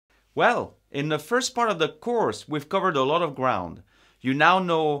Well, in the first part of the course, we've covered a lot of ground. You now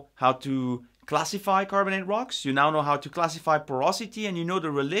know how to classify carbonate rocks, you now know how to classify porosity, and you know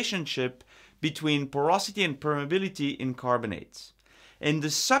the relationship between porosity and permeability in carbonates. In the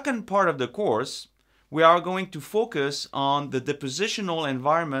second part of the course, we are going to focus on the depositional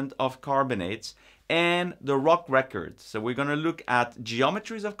environment of carbonates and the rock record. So we're going to look at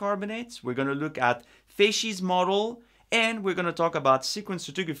geometries of carbonates, we're going to look at facies model, and we're going to talk about sequence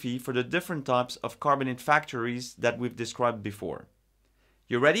stratigraphy for the different types of carbonate factories that we've described before.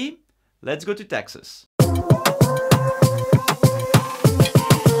 You ready? Let's go to Texas.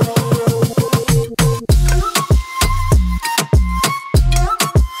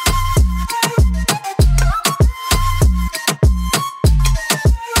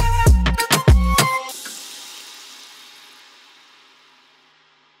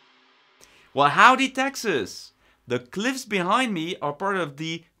 Well, howdy, Texas! The cliffs behind me are part of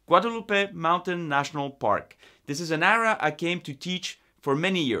the Guadalupe Mountain National Park. This is an area I came to teach for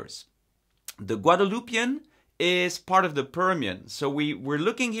many years. The Guadalupian is part of the Permian. So we're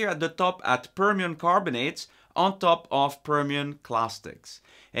looking here at the top at Permian carbonates on top of Permian clastics.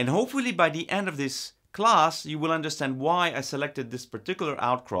 And hopefully by the end of this class, you will understand why I selected this particular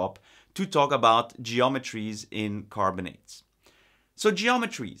outcrop to talk about geometries in carbonates. So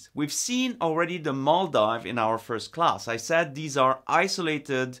geometries, we've seen already the Maldive in our first class. I said these are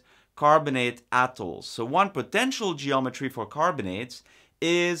isolated carbonate atolls. So one potential geometry for carbonates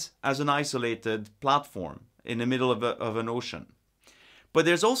is as an isolated platform in the middle of an ocean. But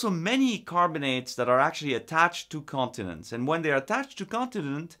there's also many carbonates that are actually attached to continents. And when they're attached to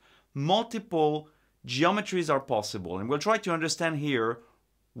continent, multiple geometries are possible. And we'll try to understand here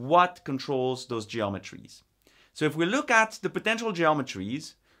what controls those geometries. So if we look at the potential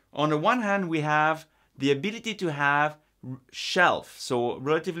geometries, on the one hand we have the ability to have shelf, so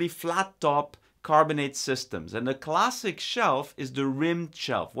relatively flat top carbonate systems. And the classic shelf is the rimmed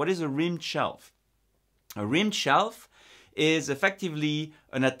shelf. What is a rimmed shelf? A rimmed shelf is effectively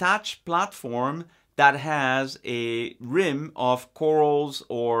an attached platform that has a rim of corals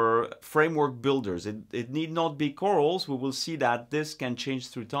or framework builders. It need not be corals. We will see that this can change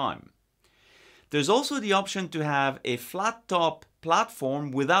through time. There's also the option to have a flat top platform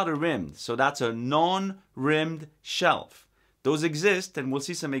without a rim. So that's a non-rimmed shelf. Those exist, and we'll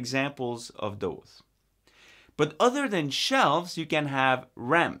see some examples of those. But other than shelves, you can have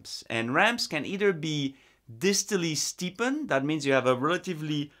ramps. And ramps can either be distally steepened. That means you have a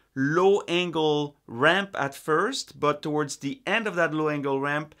relatively low angle ramp at first, but towards the end of that low angle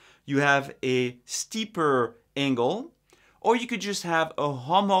ramp, you have a steeper angle. Or you could just have a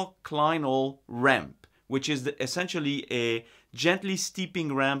homoclinal ramp, which is essentially a gently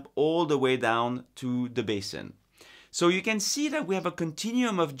steeping ramp all the way down to the basin. So you can see that we have a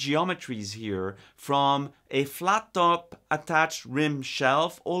continuum of geometries here from a flat top attached rim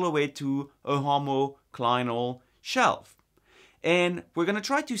shelf all the way to a homoclinal shelf. And we're going to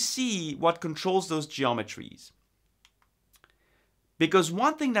try to see what controls those geometries. Because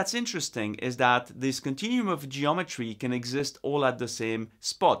one thing that's interesting is that this continuum of geometry can exist all at the same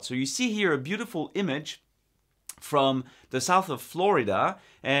spot. So you see here a beautiful image from the south of Florida,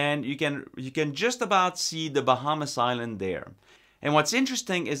 and you can just about see the Bahamas Island there. And what's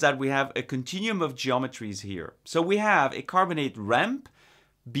interesting is that we have a continuum of geometries here. So we have a carbonate ramp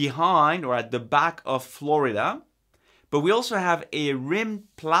behind or at the back of Florida. But we also have a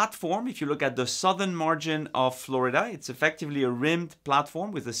rimmed platform. If you look at the southern margin of Florida, it's effectively a rimmed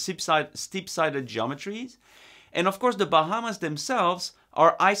platform with a steep-sided geometries. And of course, the Bahamas themselves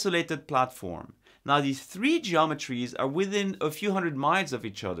are isolated platform. Now, these three geometries are within a few hundred miles of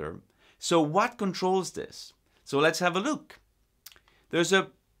each other. So what controls this? So let's have a look. There's a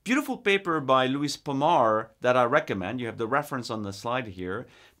beautiful paper by Luis Pomar that I recommend. You have the reference on the slide here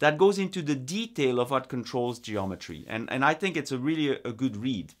that goes into the detail of what controls geometry. And I think it's really a good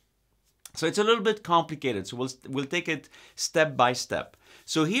read. So it's a little bit complicated. So we'll take it step by step.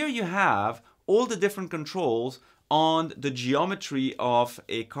 So here you have all the different controls on the geometry of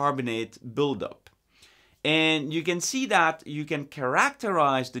a carbonate buildup. And you can see that you can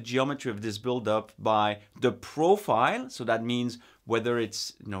characterize the geometry of this buildup by the profile. So that means whether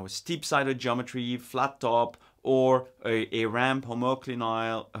it's steep-sided geometry, flat top, or a ramp,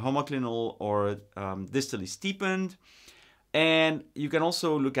 homoclinal or distally steepened. And you can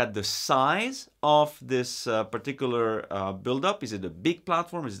also look at the size of this particular buildup. Is it a big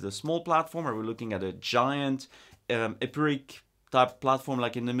platform? Is it a small platform? Are we looking at a giant epiric type platform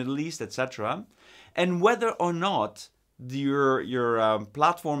like in the Middle East, etc.? And whether or not your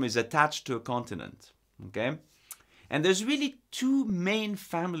platform is attached to a continent. Okay. And there's really two main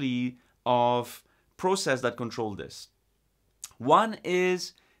family of process that control this. One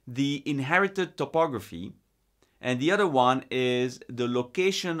is the inherited topography, and the other one is the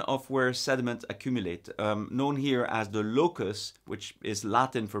location of where sediment accumulate, known here as the locus, which is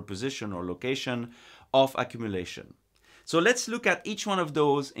Latin for position or location of accumulation. So let's look at each one of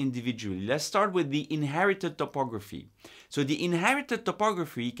those individually. Let's start with the inherited topography. So the inherited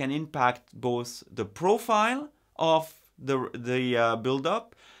topography can impact both the profile of the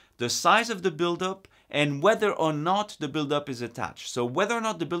buildup, the size of the buildup, and whether or not the buildup is attached. So whether or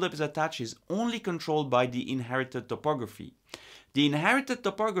not the buildup is attached is only controlled by the inherited topography. The inherited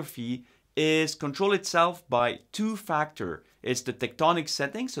topography is controlled itself by two factors. It's the tectonic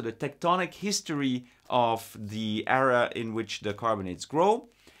setting, so the tectonic history of the area in which the carbonates grow,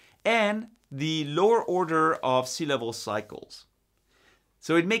 and the lower order of sea level cycles.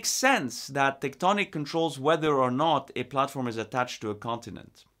 So it makes sense that tectonic controls whether or not a platform is attached to a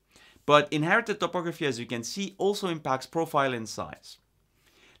continent. But inherited topography, as you can see, also impacts profile and size.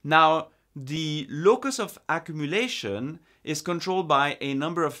 Now, the locus of accumulation is controlled by a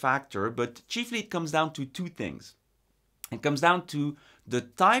number of factors, but chiefly it comes down to two things. It comes down to the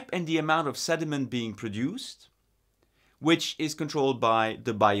type and the amount of sediment being produced, which is controlled by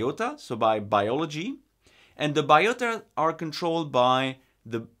the biota, so by biology. And the biota are controlled by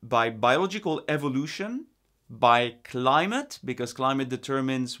biological evolution, by climate, because climate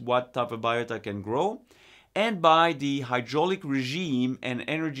determines what type of biota can grow, and by the hydraulic regime and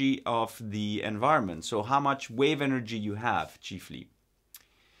energy of the environment, so how much wave energy you have chiefly.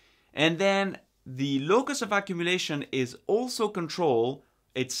 And then the locus of accumulation is also controlled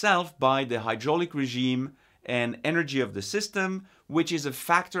itself by the hydraulic regime and energy of the system, which is a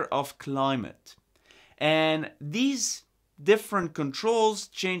factor of climate. And these different controls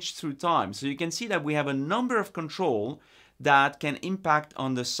change through time. So you can see that we have a number of controls that can impact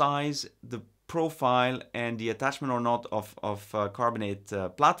on the size, the profile, and the attachment or not of carbonate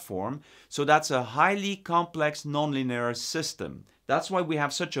platform. So that's a highly complex nonlinear system. That's why we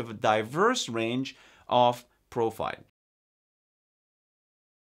have such a diverse range of profile.